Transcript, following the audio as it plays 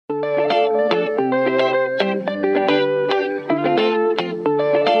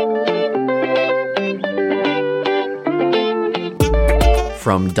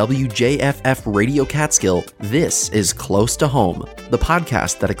From WJFF Radio Catskill, this is Close to Home, the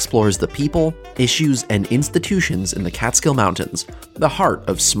podcast that explores the people, issues, and institutions in the Catskill Mountains, the heart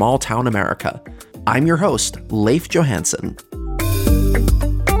of small-town America. I'm your host, Leif Johansson.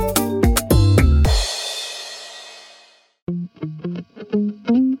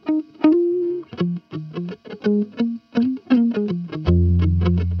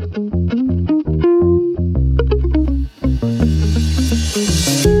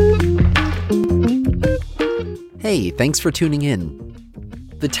 Hey, thanks for tuning in.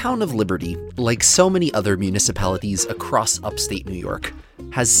 The town of Liberty, like so many other municipalities across upstate New York,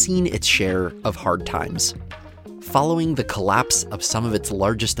 has seen its share of hard times. Following the collapse of some of its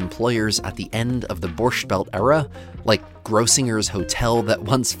largest employers at the end of the Borscht Belt era, like Grossinger's Hotel that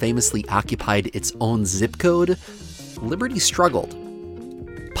once famously occupied its own zip code, Liberty struggled.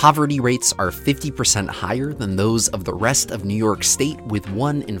 Poverty rates are 50% higher than those of the rest of New York State, with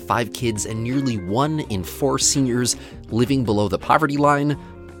 1 in 5 kids and nearly 1 in 4 seniors living below the poverty line.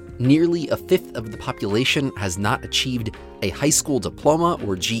 Nearly a fifth of the population has not achieved a high school diploma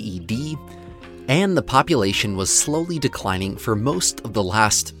or GED, and the population was slowly declining for most of the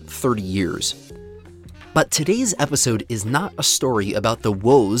last 30 years. But today's episode is not a story about the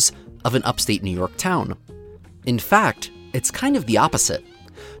woes of an upstate New York town. In fact, it's kind of the opposite.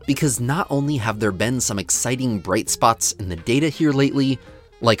 Because not only have there been some exciting bright spots in the data here lately,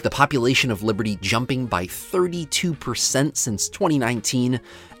 like the population of Liberty jumping by 32% since 2019,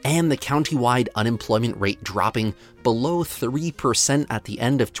 and the countywide unemployment rate dropping below 3% at the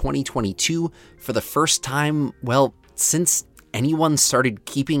end of 2022 for the first time, well, since anyone started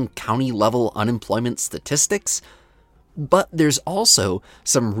keeping county-level unemployment statistics. But there's also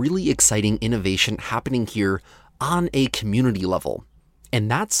some really exciting innovation happening here on a community level. And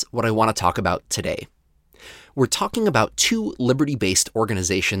that's what I want to talk about today. We're talking about 2 Liberty-based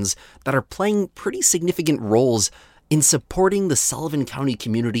organizations that are playing pretty significant roles in supporting the Sullivan County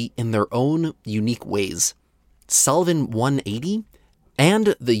community in their own unique ways. Sullivan 180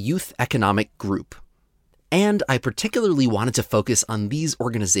 and the Youth Economic Group. And I particularly wanted to focus on these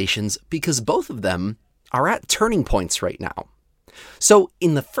organizations because both of them are at turning points right now. So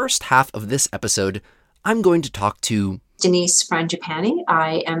in the first half of this episode, I'm going to talk to Denise Frangipane.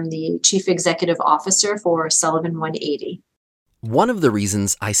 I am the Chief Executive Officer for Sullivan 180. One of the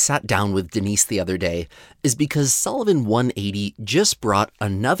reasons I sat down with Denise the other day is because Sullivan 180 just brought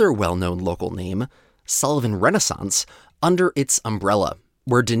another well-known local name, Sullivan Renaissance, under its umbrella,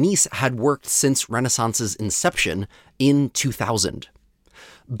 where Denise had worked since Renaissance's inception in 2000.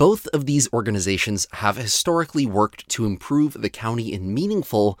 Both of these organizations have historically worked to improve the county in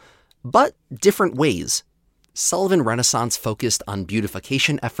meaningful, but different ways. Sullivan Renaissance focused on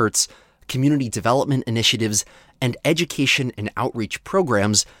beautification efforts, community development initiatives, and education and outreach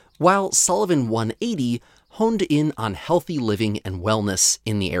programs, while Sullivan 180 honed in on healthy living and wellness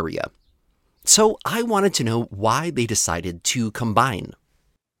in the area. So I wanted to know why they decided to combine.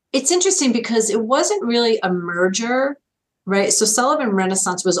 It's interesting because it wasn't really a merger, right? So Sullivan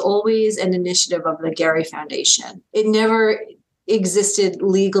Renaissance was always an initiative of the Gary Foundation. It never existed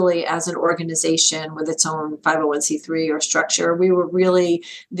legally as an organization with its own 501c3 or structure. We were really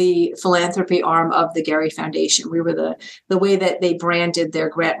the philanthropy arm of the Gary Foundation. We were the way that they branded their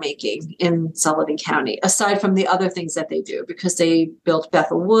grant making in Sullivan County, aside from the other things that they do, because they built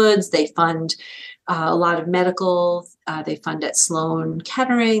Bethel Woods, they fund a lot of medical, they fund at Sloan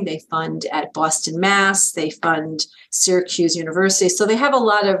Kettering, they fund at Boston, Mass, they fund Syracuse University. So they have a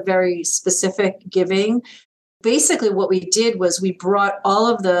lot of very specific giving. Basically, what we did was we brought all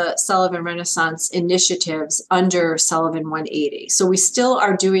of the Sullivan Renaissance initiatives under Sullivan 180. So we still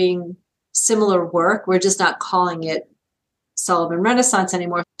are doing similar work. We're just not calling it Sullivan Renaissance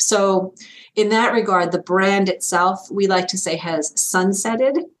anymore. So in that regard, the brand itself, we like to say, has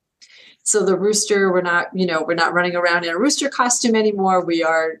sunsetted. So the rooster, we're not running around in a rooster costume anymore. We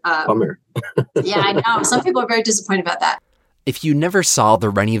are. Bummer. Yeah, I know. Some people are very disappointed about that. If you never saw the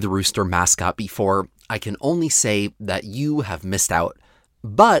Rennie the Rooster mascot before, I can only say that you have missed out.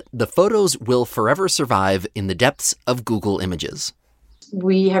 But the photos will forever survive in the depths of Google Images.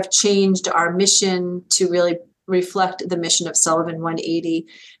 We have changed our mission to really reflect the mission of Sullivan 180.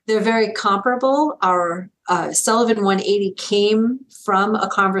 They're very comparable. Our Sullivan 180 came from a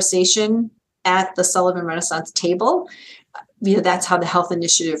conversation at the Sullivan Renaissance table. That's how the health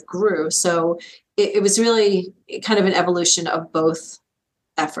initiative grew. So it was really kind of an evolution of both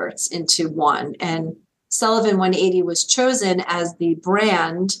efforts into one. And Sullivan 180 was chosen as the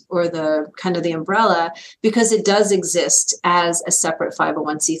brand or the kind of the umbrella because it does exist as a separate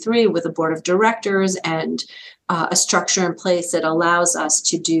 501c3 with a board of directors and a structure in place that allows us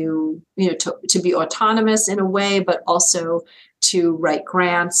to do, to be autonomous in a way, but also to write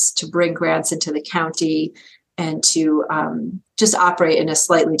grants, to bring grants into the county, and to just operate in a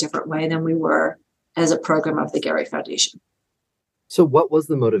slightly different way than we were as a program of the Gary Foundation. So what was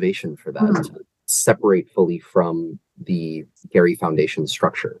the motivation for that, to separate fully from the Gary Foundation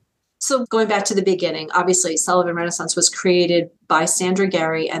structure? So going back to the beginning, obviously Sullivan Renaissance was created by Sandra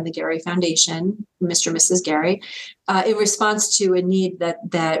Gary and the Gary Foundation, Mr. and Mrs. Gary, in response to a need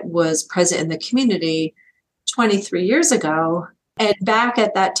that was present in the community 23 years ago. And back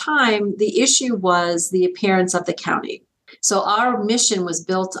at that time, the issue was the appearance of the county. So our mission was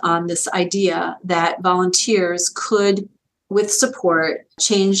built on this idea that volunteers could, with support,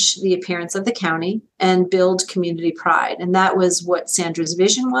 change the appearance of the county and build community pride. And that was what Sandra's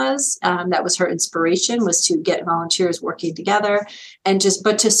vision was. That was her inspiration, was to get volunteers working together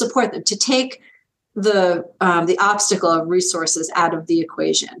but to support them, to take the obstacle of resources out of the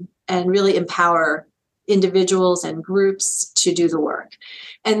equation and really empower individuals and groups to do the work.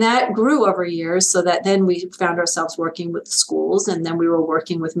 And that grew over years, so that then we found ourselves working with schools, and then we were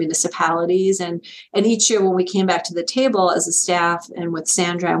working with municipalities. And each year when we came back to the table as a staff and with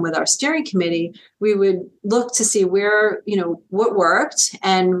Sandra and with our steering committee, we would look to see where, what worked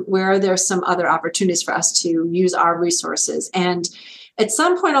and where there's some other opportunities for us to use our resources. And at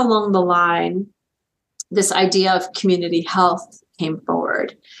some point along the line, this idea of community health came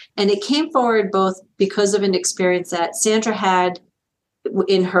forward. And it came forward both because of an experience that Sandra had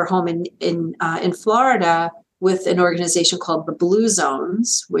in her home in Florida with an organization called the Blue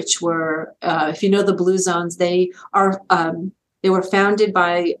Zones, which were, if you know the Blue Zones, they were founded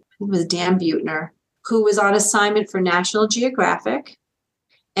by, I think it was Dan Buettner, who was on assignment for National Geographic.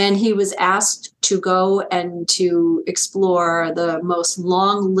 And he was asked to go and to explore the most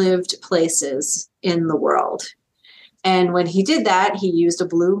long-lived places in the world. And when he did that, he used a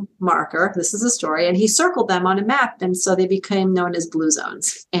blue marker. This is a story. And he circled them on a map. And so they became known as Blue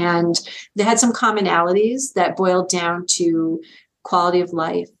Zones. And they had some commonalities that boiled down to quality of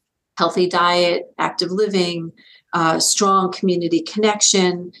life, healthy diet, active living, strong community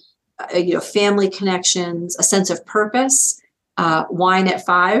connection, family connections, a sense of purpose. Wine at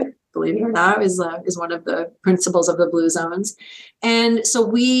 5, believe it or not, is one of the principles of the Blue Zones. And so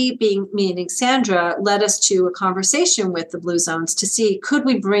we, meaning Sandra, led us to a conversation with the Blue Zones to see, could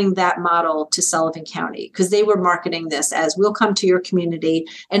we bring that model to Sullivan County? Because they were marketing this as, we'll come to your community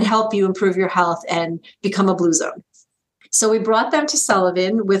and help you improve your health and become a Blue Zone. So we brought them to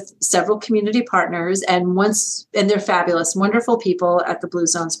Sullivan with several community partners, and they're fabulous, wonderful people at the Blue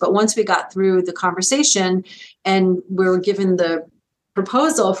Zones. But once we got through the conversation and we were given the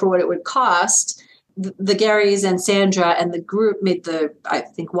proposal for what it would cost, the Garys and Sandra and the group made the, I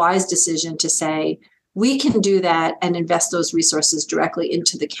think, wise decision to say, we can do that and invest those resources directly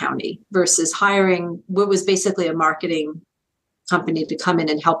into the county versus hiring what was basically a marketing company to come in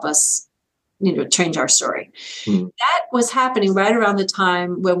and help us, change our story. Mm-hmm. That was happening right around the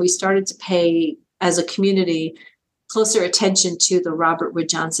time when we started to pay, as a community, closer attention to the Robert Wood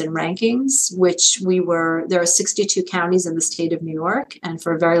Johnson rankings, which there are 62 counties in the state of New York. And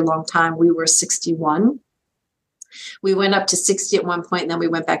for a very long time, we were 61. We went up to 60 at one point, and then we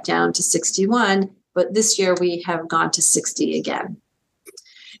went back down to 61. But this year we have gone to 60 again.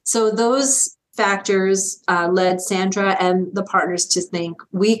 So those factors led Sandra and the partners to think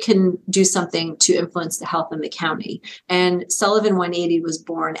we can do something to influence the health in the county. And Sullivan 180 was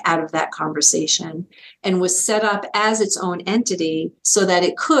born out of that conversation and was set up as its own entity so that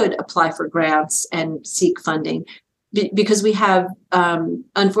it could apply for grants and seek funding. Because we have,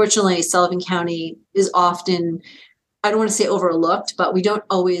 unfortunately, Sullivan County is often, I don't want to say overlooked, but we don't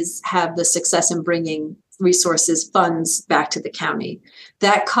always have the success in bringing resources, funds back to the county.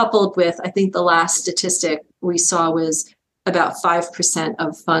 That coupled with, I think the last statistic we saw was about 5%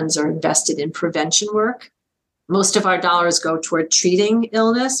 of funds are invested in prevention work. Most of our dollars go toward treating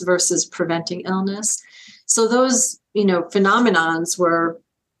illness versus preventing illness. So those, phenomenons were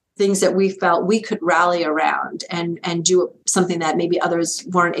things that we felt we could rally around and do something that maybe others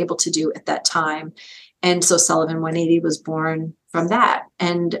weren't able to do at that time. And so Sullivan 180 was born from that.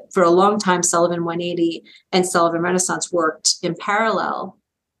 And for a long time, Sullivan 180 and Sullivan Renaissance worked in parallel.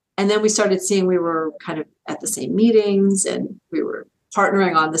 And then we started seeing we were kind of at the same meetings and we were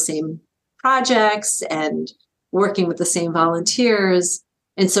partnering on the same projects and working with the same volunteers.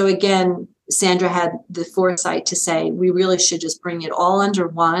 And so again, Sandra had the foresight to say, we really should just bring it all under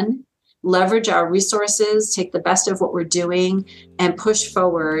one, leverage our resources, take the best of what we're doing, and push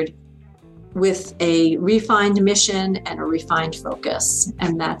forward with a refined mission and a refined focus.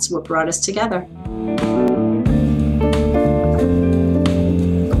 And that's what brought us together.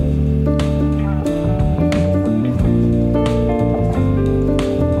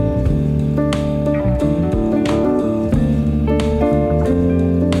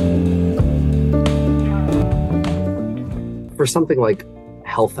 for something like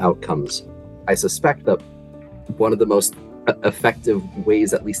health outcomes, I suspect that one of the most effective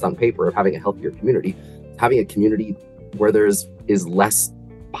ways, at least on paper, of having a healthier community, having a community where is less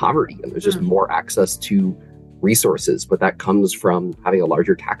poverty and there's just more access to resources, but that comes from having a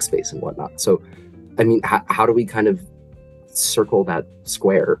larger tax base and whatnot. So, I mean, how do we kind of circle that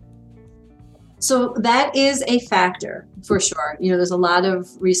square? So that is a factor for sure. There's a lot of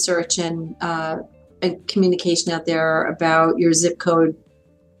research and communication out there about your zip code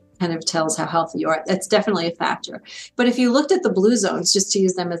kind of tells how healthy you are. That's definitely a factor. But if you looked at the blue zones, just to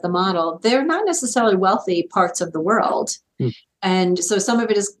use them as the model, they're not necessarily wealthy parts of the world. And so some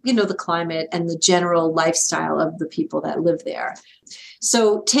of it is, the climate and the general lifestyle of the people that live there.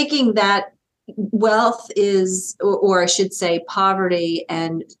 So taking that wealth is, or I should say poverty,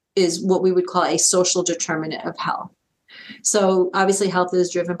 and is what we would call a social determinant of health. So obviously health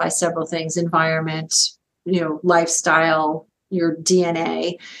is driven by several things: environment, lifestyle, your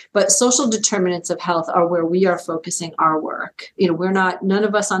DNA, but social determinants of health are where we are focusing our work. None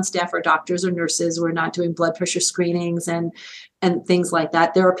of us on staff are doctors or nurses. We're not doing blood pressure screenings and things like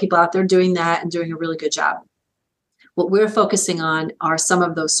that. There are people out there doing that and doing a really good job. What we're focusing on are some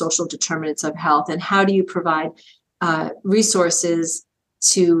of those social determinants of health, and how do you provide resources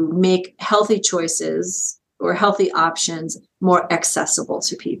to make healthy choices or healthy options more accessible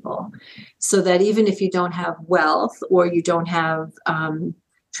to people, so that even if you don't have wealth or you don't have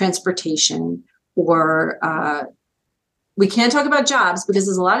transportation, or we can't talk about jobs because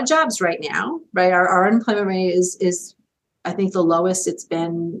there's a lot of jobs right now, right? Our unemployment rate is I think the lowest it's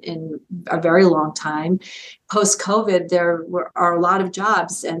been in a very long time. Post-COVID, there are a lot of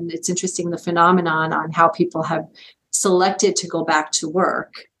jobs, and it's interesting the phenomenon on how people have selected to go back to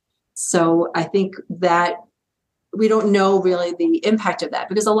work. So I think that we don't know really the impact of that,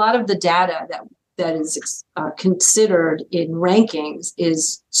 because a lot of the data that is considered in rankings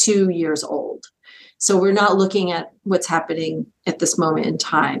is 2 years old. So we're not looking at what's happening at this moment in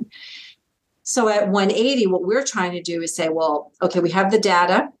time. So at 180, what we're trying to do is say, well, okay, we have the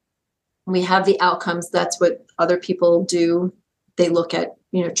data, we have the outcomes. That's what other people do. They look at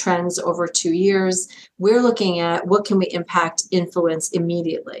trends over 2 years. We're looking at what can we impact, influence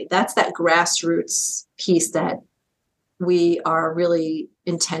immediately. That's that grassroots piece that we are really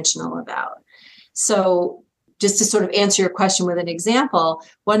intentional about. So just to sort of answer your question with an example,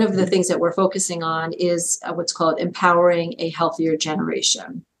 one of the things that we're focusing on is what's called empowering a healthier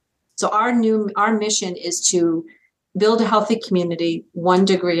generation. So our mission is to build a healthy community 1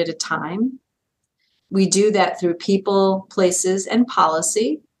 degree at a time. We do that through people, places, and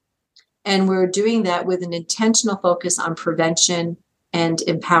policy. And we're doing that with an intentional focus on prevention and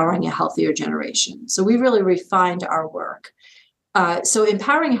empowering a healthier generation. So we really refined our work. So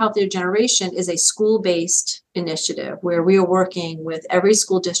empowering a healthier generation is a school-based initiative where we are working with every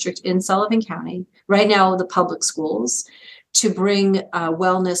school district in Sullivan County, right now the public schools, to bring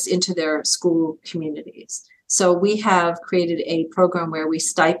wellness into their school communities. So we have created a program where we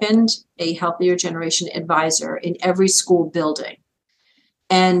stipend a healthier generation advisor in every school building.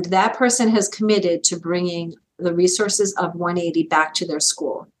 And that person has committed to bringing the resources of 180 back to their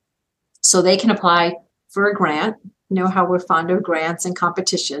school. So they can apply for a grant. You know how we're fond of grants and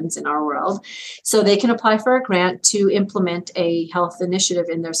competitions in our world. So they can apply for a grant to implement a health initiative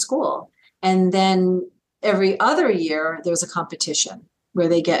in their school. And then every other year, there's a competition where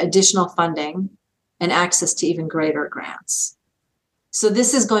they get additional funding and access to even greater grants. So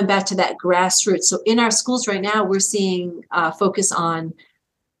this is going back to that grassroots. So in our schools right now, we're seeing focus on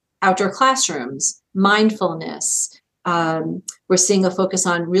outdoor classrooms, mindfulness. We're seeing a focus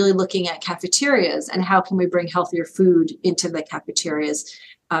on really looking at cafeterias and how can we bring healthier food into the cafeterias.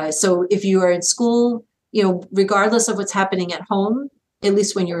 So if you are in school, regardless of what's happening at home, at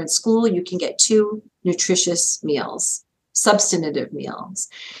least when you're in school, you can get 2 nutritious meals, substantive meals.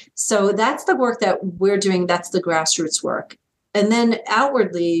 So that's the work that we're doing. That's the grassroots work. And then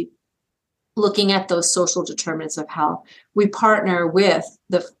outwardly, looking at those social determinants of health, we partner with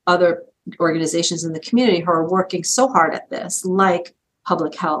the other organizations in the community who are working so hard at this, like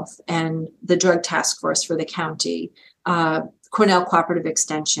public health and the drug task force for the county, Cornell Cooperative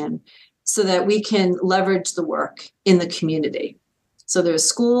Extension, so that we can leverage the work in the community. So there's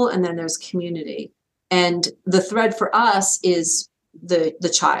school and then there's community. And the thread for us is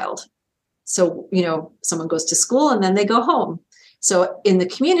the child. So, someone goes to school and then they go home. So in the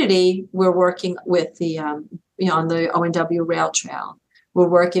community, we're working with the, on the ONW rail trail. We're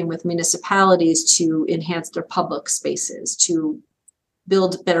working with municipalities to enhance their public spaces, to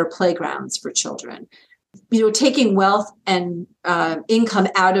build better playgrounds for children. Taking wealth and income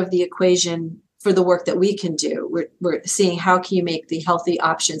out of the equation for the work that we can do. We're seeing how can you make the healthy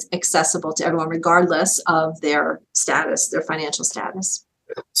options accessible to everyone, regardless of their status, their financial status.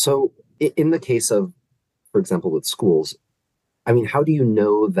 So in the case of, for example, with schools, I mean, how do you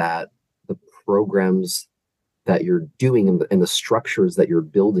know that the programs that you're doing and the structures that you're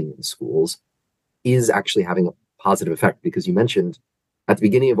building in schools is actually having a positive effect? Because you mentioned at the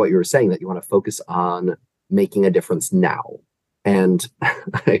beginning of what you were saying that you want to focus on making a difference now. And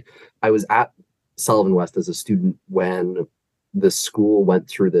I was at Sullivan West as a student when the school went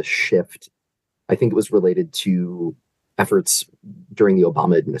through this shift. I think it was related to efforts during the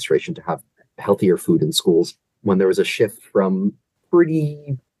Obama administration to have healthier food in schools, when there was a shift from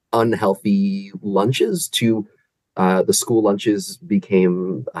pretty unhealthy lunches to the school lunches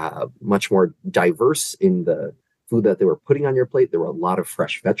became much more diverse in the food that they were putting on your plate. There were a lot of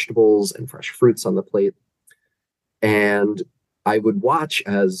fresh vegetables and fresh fruits on the plate. And I would watch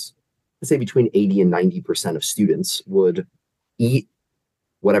as, let's say, between 80 and 90% of students would eat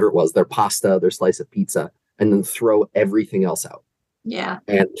whatever it was, their pasta, their slice of pizza, and then throw everything else out. Yeah.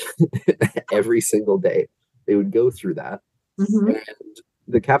 And every single day they would go through that. Mm-hmm. And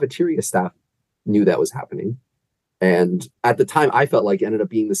the cafeteria staff knew that was happening. And at the time, I felt like it ended up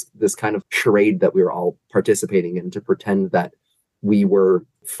being this kind of charade that we were all participating in to pretend that we were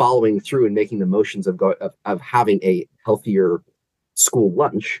following through and making the motions of having a healthier school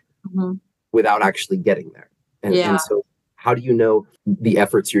lunch mm-hmm. without actually getting there. And so how do you know the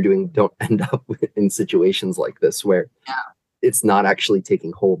efforts you're doing don't end up in situations like this where it's not actually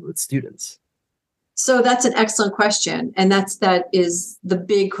taking hold with students? So that's an excellent question. And that is the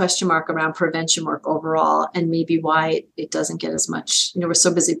big question mark around prevention work overall, and maybe why it doesn't get as much, we're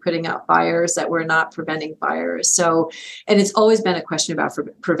so busy putting out fires that we're not preventing fires. So, and it's always been a question about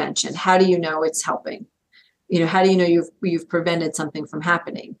prevention. How do you know it's helping? How do you know you've prevented something from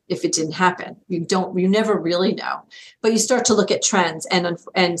happening if it didn't happen? You never really know, but you start to look at trends.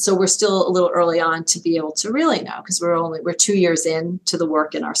 And so we're still a little early on to be able to really know, because we're 2 years into the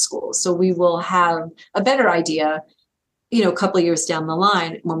work in our schools. So we will have a better idea, a couple of years down the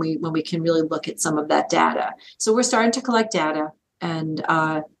line when we can really look at some of that data. So we're starting to collect data, and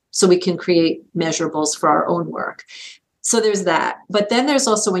so we can create measurables for our own work. So there's that. But then there's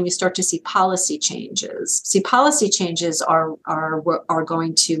also when you start to see policy changes. See, policy changes are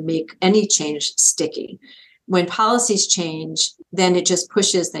going to make any change sticky. When policies change, then it just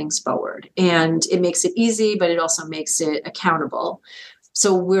pushes things forward, and it makes it easy, but it also makes it accountable.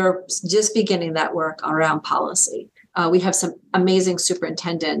 So we're just beginning that work around policy. We have some amazing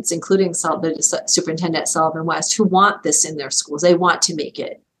superintendents, including the superintendent at Sullivan West, who want this in their schools. They want to make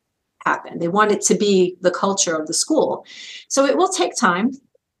it happen. They want it to be the culture of the school. So it will take time.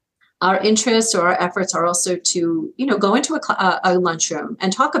 Our interests or our efforts are also to, go into a lunchroom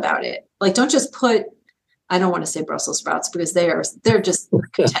and talk about it. Like, don't just put, I don't want to say Brussels sprouts because they're just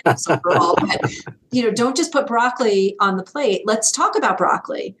contentious overall, but, don't just put broccoli on the plate. Let's talk about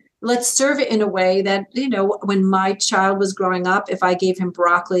broccoli. Let's serve it in a way that, when my child was growing up, if I gave him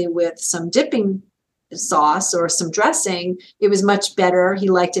broccoli with some dipping sauce or some dressing, it was much better. He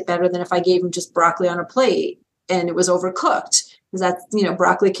liked it better than if I gave him just broccoli on a plate and it was overcooked, because that's,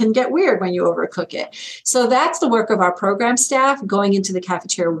 broccoli can get weird when you overcook it. So that's the work of our program staff, going into the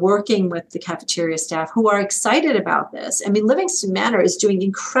cafeteria, working with the cafeteria staff who are excited about this. I mean, Livingston Manor is doing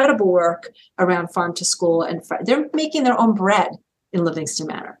incredible work around farm to school, and they're making their own bread in Livingston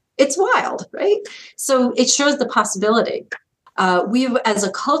Manor. It's wild, right? So it shows the possibility. We, as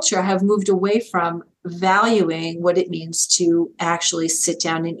a culture, have moved away from valuing what it means to actually sit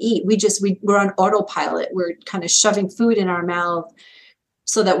down and eat. We're on autopilot. We're kind of shoving food in our mouth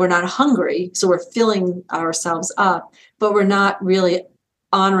so that we're not hungry. So we're filling ourselves up, but we're not really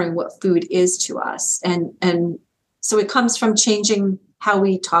honoring what food is to us. And so it comes from changing how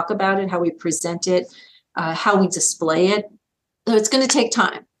we talk about it, how we present it, how we display it. So it's going to take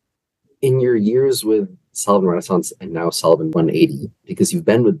time. In your years with Sullivan Renaissance and now Sullivan 180, because you've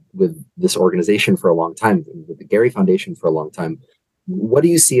been with this organization for a long time, with the Gary Foundation for a long time, what do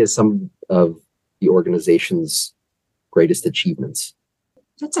you see as some of the organization's greatest achievements?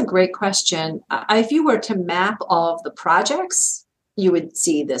 That's a great question. If you were to map all of the projects, you would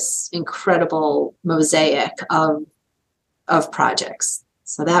see this incredible mosaic of projects.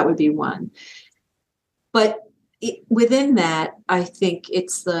 So that would be one. But within that, I think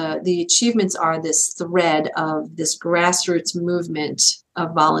it's the achievements are this thread of this grassroots movement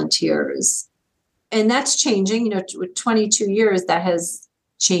of volunteers. And that's changing, with 22 years that has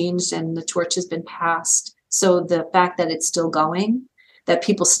changed and the torch has been passed. So the fact that it's still going, that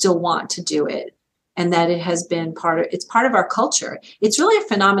people still want to do it, and that it has been it's part of our culture. It's really a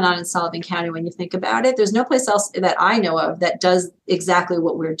phenomenon in Sullivan County when you think about it. There's no place else that I know of that does exactly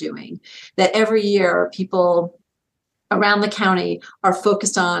what we're doing. That every year people around the county are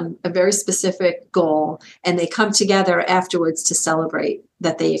focused on a very specific goal, and they come together afterwards to celebrate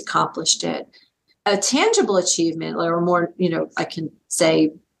that they accomplished it. A tangible achievement, or more, I can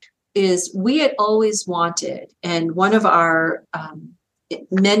say, is we had always wanted, and one of our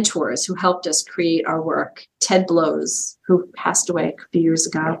mentors who helped us create our work, Ted Blows, who passed away a few years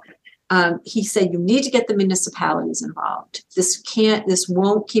ago, he said, you need to get the municipalities involved. This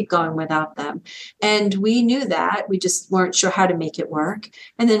won't keep going without them. And we knew that. We just weren't sure how to make it work.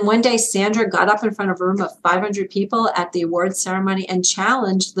 And then one day, Sandra got up in front of a room of 500 people at the awards ceremony and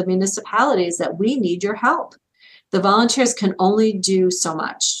challenged the municipalities that we need your help. The volunteers can only do so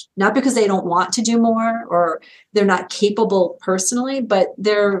much, not because they don't want to do more or they're not capable personally, but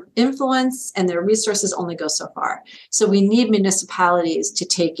their influence and their resources only go so far. So we need municipalities to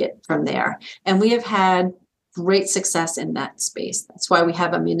take it from there. And we have had great success in that space. That's why we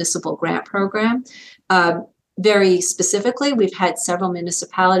have a municipal grant program. Very specifically, we've had several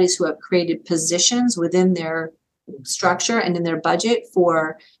municipalities who have created positions within their structure and in their budget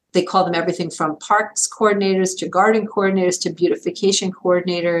for, they call them everything from parks coordinators to garden coordinators to beautification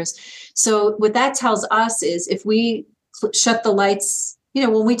coordinators. So what that tells us is if we shut the lights,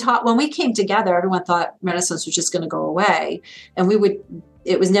 when we came together, everyone thought Renaissance was just going to go away. And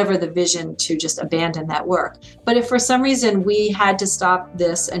it was never the vision to just abandon that work. But if for some reason we had to stop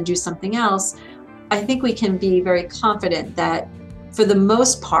this and do something else, I think we can be very confident that for the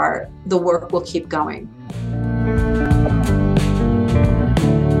most part, the work will keep going.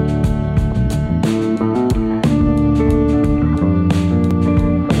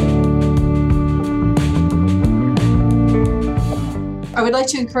 I would like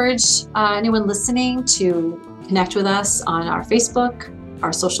to encourage anyone listening to connect with us on our Facebook,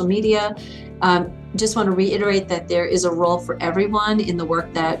 our social media. Just want to reiterate that there is a role for everyone in the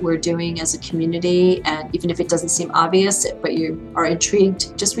work that we're doing as a community. And even if it doesn't seem obvious, but you are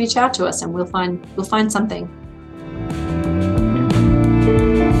intrigued, just reach out to us and we'll find something.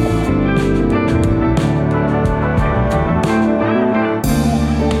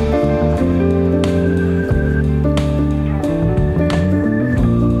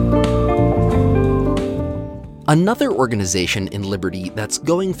 Another organization in Liberty that's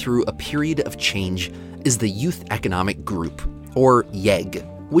going through a period of change is the Youth Economic Group, or YEG,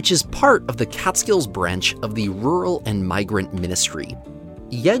 which is part of the Catskills branch of the Rural and Migrant Ministry.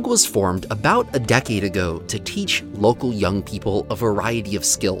 YEG was formed about a decade ago to teach local young people a variety of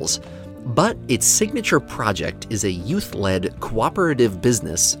skills, but its signature project is a youth-led cooperative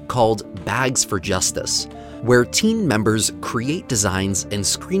business called Bags for Justice, where teen members create designs and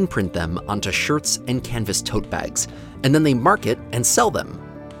screen print them onto shirts and canvas tote bags, and then they market and sell them.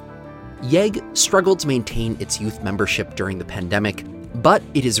 YEG struggled to maintain its youth membership during the pandemic, but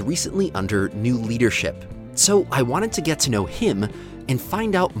it is recently under new leadership. So I wanted to get to know him and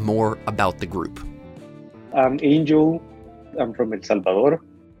find out more about the group. I'm Angel. I'm from El Salvador,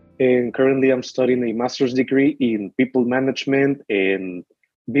 and currently I'm studying a master's degree in people management and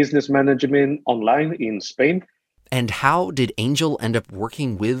business management online in Spain. And how did Angel end up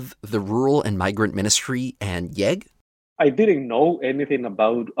working with the Rural and Migrant Ministry and YEG? I didn't know anything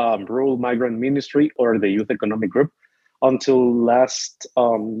about Rural Migrant Ministry or the Youth Economic Group until last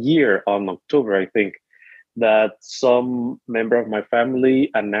year on October, I think, that some member of my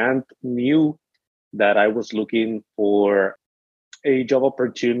family, an aunt, knew that I was looking for a job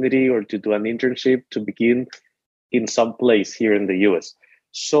opportunity or to do an internship to begin in some place here in the US.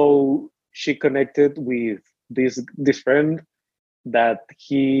 So she connected with this friend that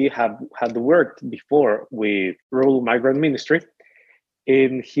he had worked before with Rural Migrant Ministry.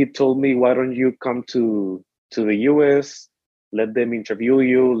 And he told me, why don't you come to the US, let them interview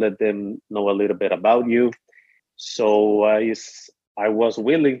you, let them know a little bit about you. So I was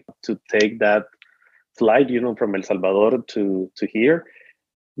willing to take that flight, from El Salvador to here.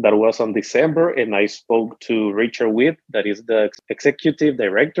 That was on December, and I spoke to Richard Witt, that is the executive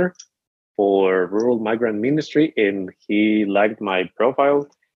director for Rural Migrant Ministry, and he liked my profile.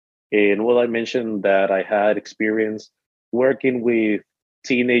 And I mentioned that I had experience working with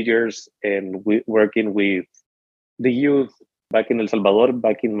teenagers and working with the youth back in El Salvador,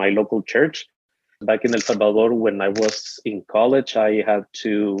 back in my local church. Back in El Salvador, when I was in college, I had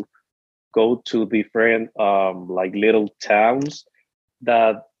to go to different little towns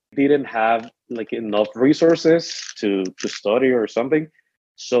that didn't have enough resources to study or something.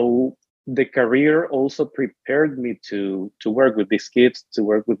 So the career also prepared me to work with these kids, to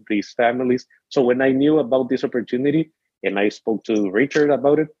work with these families. So when I knew about this opportunity and I spoke to Richard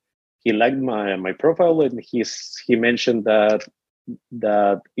about it, he liked my profile, and he mentioned that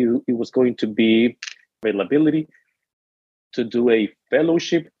it was going to be availability to do a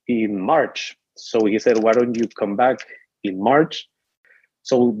fellowship in March. So he said, why don't you come back in March?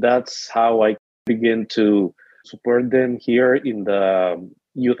 So that's how I began to support them here in the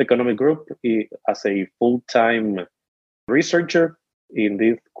Youth Economic Group as a full-time researcher in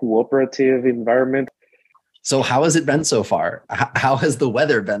this cooperative environment. So how has it been so far? How has the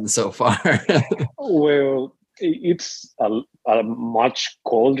weather been so far? Well, it's a much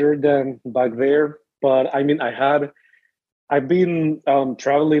colder than back there. But I mean, I've been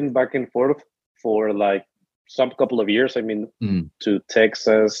traveling back and forth for like some couple of years. I mean, to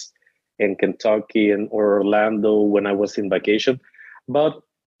Texas and Kentucky and Orlando when I was in vacation, but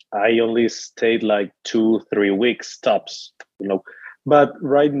I only stayed like 2-3 weeks tops, you know. But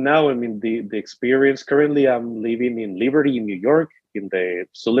right now, I mean, the experience currently, I'm living in Liberty, in New York, in the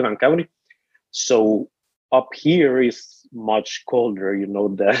Sullivan County. So up here is much colder, you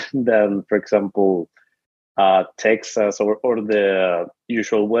know, than for example, Texas or the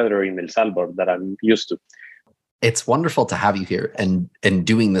usual weather in El Salvador that I'm used to. It's wonderful to have you here and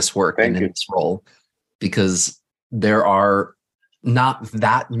doing this work and in this role, because there are not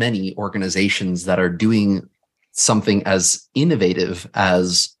that many organizations that are doing something as innovative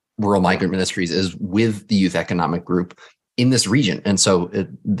as Rural Migrant Ministries is with the Youth Economic Group in this region. And so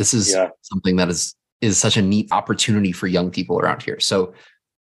this is something that is such a neat opportunity for young people around here. So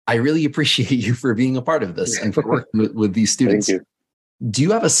I really appreciate you for being a part of this and for working with these students. Thank you. Do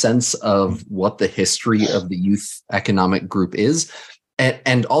you have a sense of what the history of the Youth Economic Group is?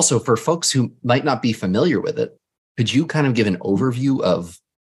 And also for folks who might not be familiar with it, could you kind of give an overview of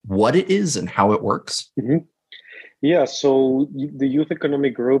what it is and how it works? Mm-hmm. Yeah, so the Youth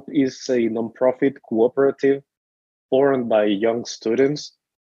Economic Group is a nonprofit cooperative formed by young students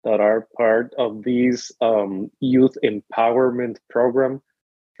that are part of this youth empowerment program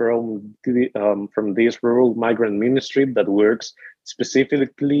from this Rural Migrant Ministry that works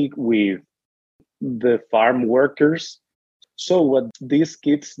specifically with the farm workers. So what these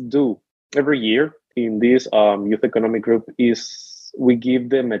kids do every year in this Youth Economic Group is we give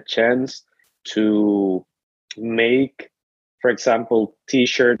them a chance to make, for example,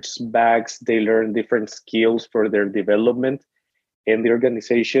 t-shirts, bags. They learn different skills for their development, and the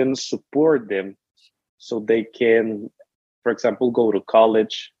organization support them so they can, for example, go to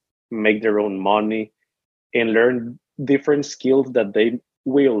college, make their own money, and learn different skills that they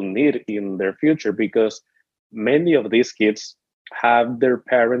will need in their future, because many of these kids have their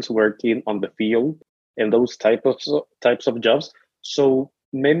parents working on the field and those types of jobs. So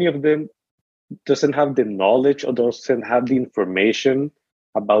many of them doesn't have the knowledge or doesn't have the information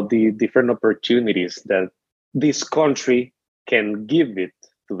about the different opportunities that this country can give it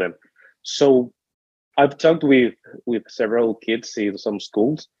to them. So I've talked with several kids in some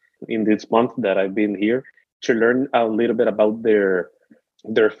schools in this month that I've been here to learn a little bit about their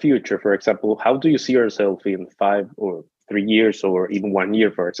future. For example, how do you see yourself in 5 or 3 years or in 1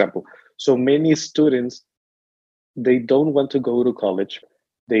 year, for example? So many students, they don't want to go to college.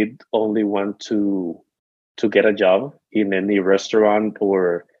 They only want to get a job in any restaurant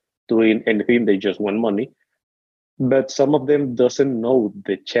or doing anything. They just want money. But some of them doesn't know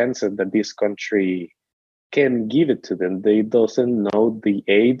the chances that this country can give it to them. They doesn't know the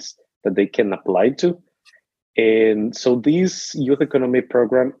aids that they can apply to. And so this youth economic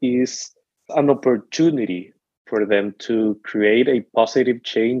program is an opportunity for them to create a positive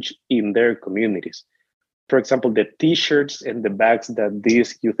change in their communities. For example, the t-shirts and the bags that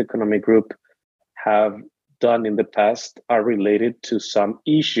this youth economic group have done in the past are related to some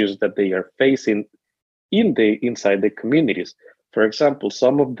issues that they are facing inside the communities. For example,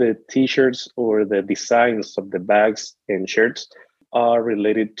 some of the t-shirts or the designs of the bags and shirts are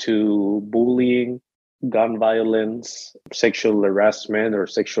related to bullying, gun violence, sexual harassment or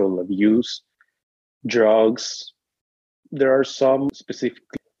sexual abuse, drugs. There are some specific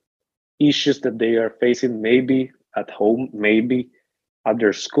issues that they are facing, maybe at home, maybe at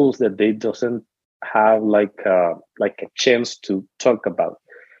their schools, that they doesn't have like a chance to talk about,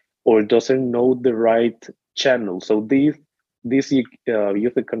 or doesn't know the right channel. So this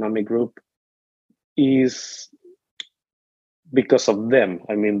youth economic group is because of them.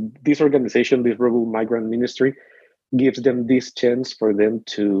 I mean, this organization, this Rural Migrant Ministry, gives them this chance for them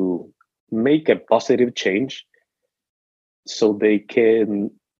to make a positive change, so they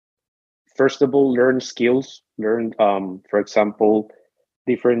can, first of all, learn skills, for example,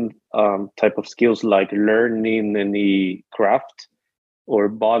 different type of skills like learning any craft or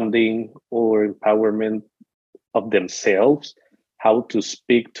bonding or empowerment of themselves, how to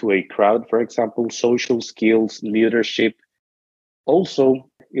speak to a crowd, for example, social skills, leadership. Also,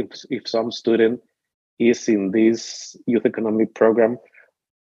 if some student is in this youth economic program,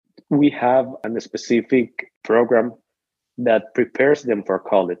 we have a specific program that prepares them for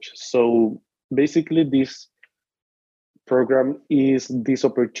college. So basically, this program is this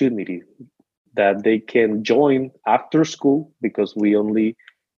opportunity that they can join after school because we only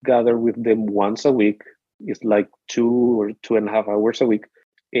gather with them once a week. It's like 2 or 2.5 hours a week.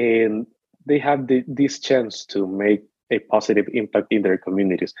 And they have this chance to make a positive impact in their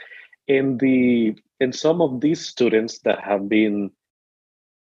communities. And some of these students that have been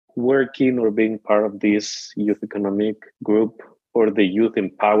working or being part of this youth economic group or the youth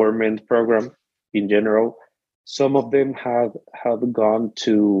empowerment program in general, some of them have gone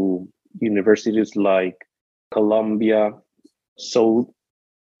to universities like Columbia. So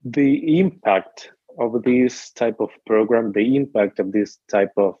the impact of this type of program, the impact of this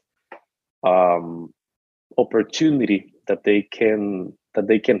type of opportunity that they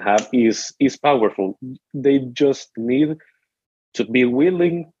can have is powerful. They just need to be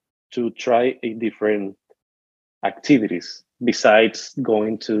willing to try a different activities besides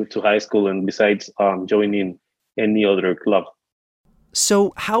going to high school and besides joining any other club.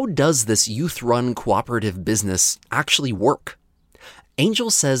 So, how does this youth-run cooperative business actually work? Angel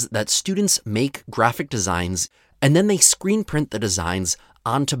says that students make graphic designs and then they screen print the designs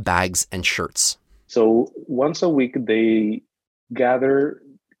onto bags and shirts. So once a week they gather.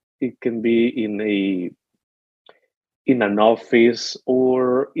 It can be in an office,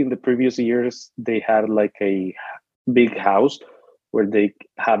 or in the previous years they had like a big house where they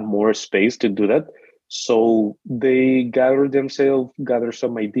had more space to do that. So they gathered themselves, gathered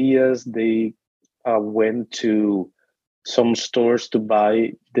some ideas. They went to some stores to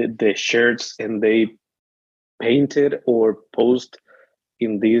buy the shirts, and they painted or post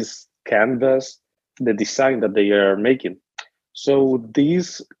in this canvas the design that they are making. So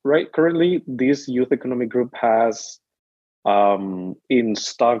currently this youth economic group has in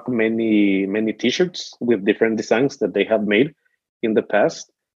stock many t-shirts with different designs that they have made in the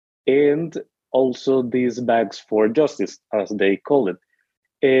past, and also these bags for justice, as they call it.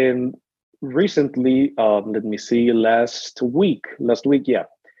 And recently, let me see, last week, yeah,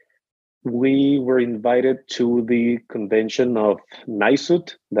 we were invited to the convention of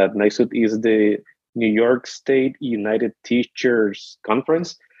NYSUT. That NYSUT is the New York State United Teachers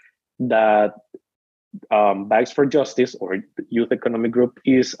Conference. That Bags for Justice, or Youth Economic Group,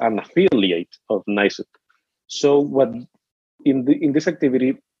 is an affiliate of NYSUT. So what in this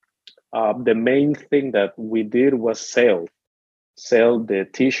activity, the main thing that we did was sell the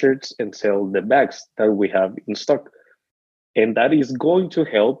t-shirts and sell the bags that we have in stock. And that is going to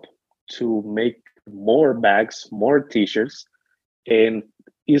help to make more bags, more t-shirts, and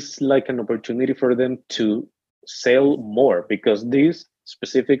it's like an opportunity for them to sell more, because this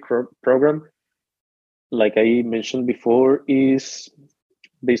specific program, like I mentioned before, is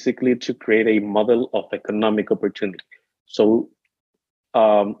basically to create a model of economic opportunity. So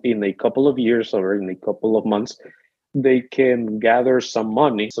in a couple of years or in a couple of months, they can gather some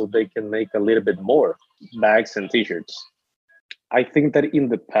money so they can make a little bit more bags and t-shirts. I think that in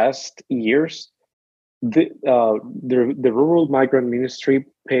the past years, the Rural Migrant Ministry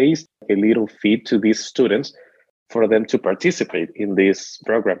pays a little fee to these students for them to participate in this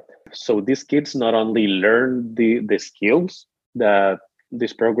program. So these kids not only learn the skills that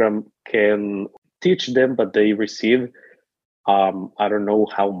this program can teach them, but they receive, I don't know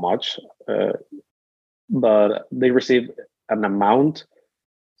how much, but they receive an amount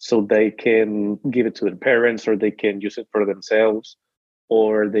so they can give it to their parents, or they can use it for themselves,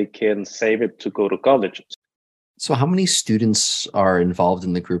 or they can save it to go to college. So how many students are involved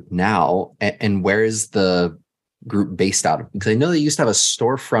in the group now, and where is the group based out of? Because I know they used to have a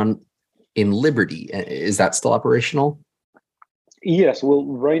storefront in Liberty. Is that still operational? Yes, well,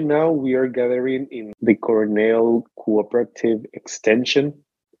 right now we are gathering in the Cornell Cooperative Extension.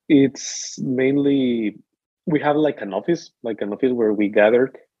 It's mainly, we have like an office where we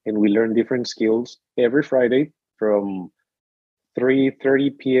gather and we learn different skills every Friday from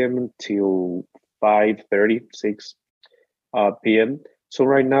 3:30 p.m. till 5:30, 6 p.m. So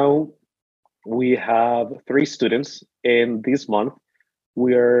right now we have 3 students, and this month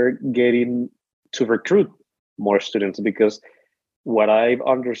we are getting to recruit more students, because what I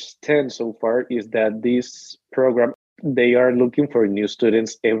understand so far is that this program, they are looking for new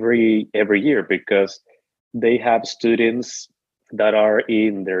students every year, because they have students that are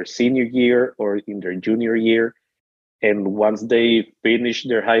in their senior year or in their junior year. And once they finish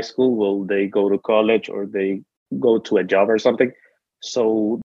their high school, well, they go to college or they go to a job or something.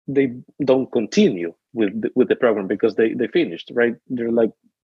 So they don't continue with the program because they finished, right? They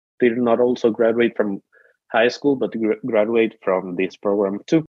did not also graduate from high school, but graduate from this program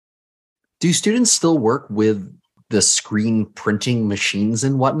too. Do students still work with the screen printing machines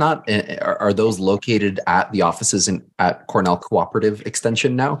and whatnot? Are those located at the offices at Cornell Cooperative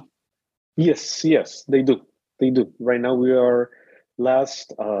Extension now? Yes, they do. They do. Right now we are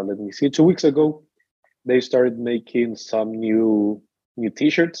 2 weeks ago, they started making some new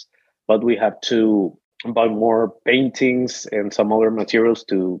t-shirts, but we have to buy more paintings and some other materials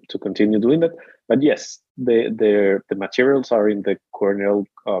to continue doing that. But yes, the materials are in the Cornell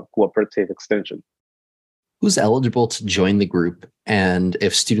Cooperative Extension. Who's eligible to join the group? And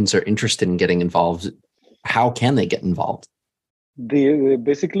if students are interested in getting involved, how can they get involved?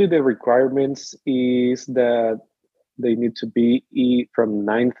 Basically, the requirements is that they need to be from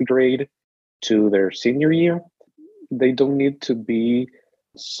 9th grade to their senior year. They don't need to be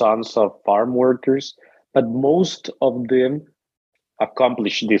sons of farm workers, but most of them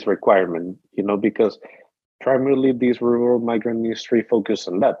accomplish this requirement, because primarily this rural migrant ministry focus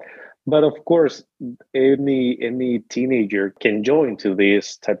on that. But of course, any teenager can join to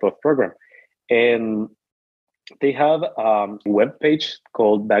this type of program. And they have a webpage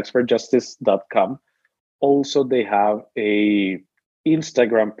called bagsforjustice.com. Also, they have a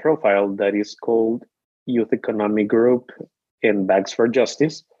Instagram profile that is called Youth Economic Group and Bags for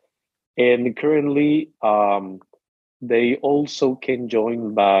Justice. And currently, they also can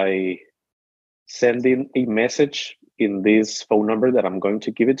join by sending a message in this phone number that I'm going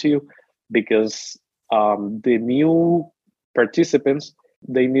to give it to you, because the new participants,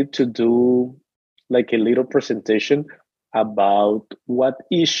 they need to do like a little presentation about what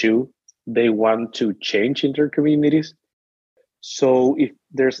issue they want to change in their communities. So if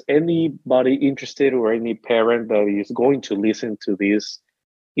there's anybody interested or any parent that is going to listen to this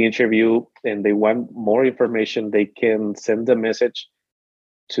interview and they want more information, they can send a message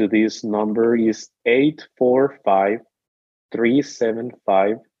to this number is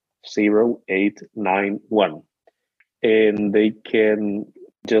 845-375-0891. And they can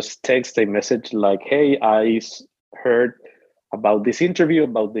just text a message like, hey, I heard about this interview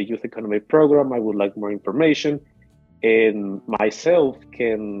about the youth economic program. I would like more information. And myself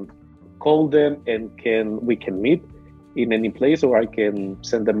can call them and we can meet in any place, or I can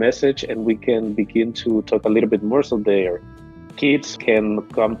send a message and we can begin to talk a little bit more so their kids can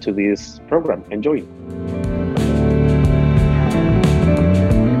come to this program and join.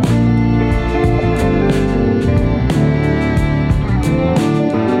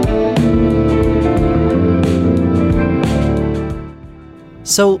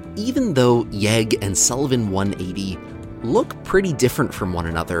 So even though YEG and Sullivan 180 look pretty different from one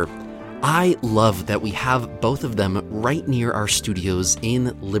another, I love that we have both of them right near our studios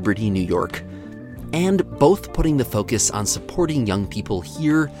in Liberty, New York, and both putting the focus on supporting young people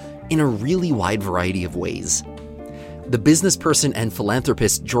here in a really wide variety of ways. The business person and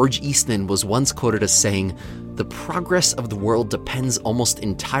philanthropist George Eastman was once quoted as saying, "The progress of the world depends almost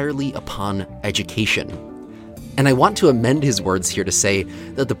entirely upon education." And I want to amend his words here to say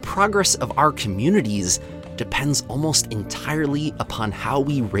that the progress of our communities depends almost entirely upon how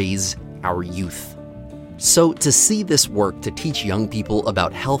we raise our youth. So to see this work to teach young people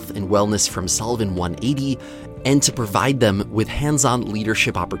about health and wellness from Sullivan 180 and to provide them with hands-on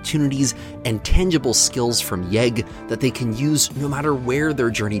leadership opportunities and tangible skills from YEG that they can use no matter where their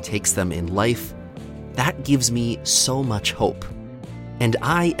journey takes them in life, that gives me so much hope. And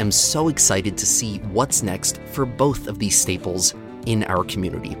I am so excited to see what's next for both of these staples in our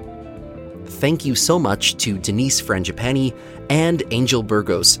community. Thank you so much to Denise Frangipane and Angel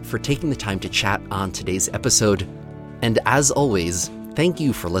Burgos for taking the time to chat on today's episode. And as always, thank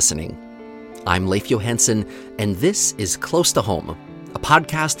you for listening. I'm Leif Johansson, and this is Close to Home, a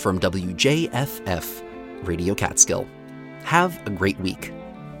podcast from WJFF Radio Catskill. Have a great week.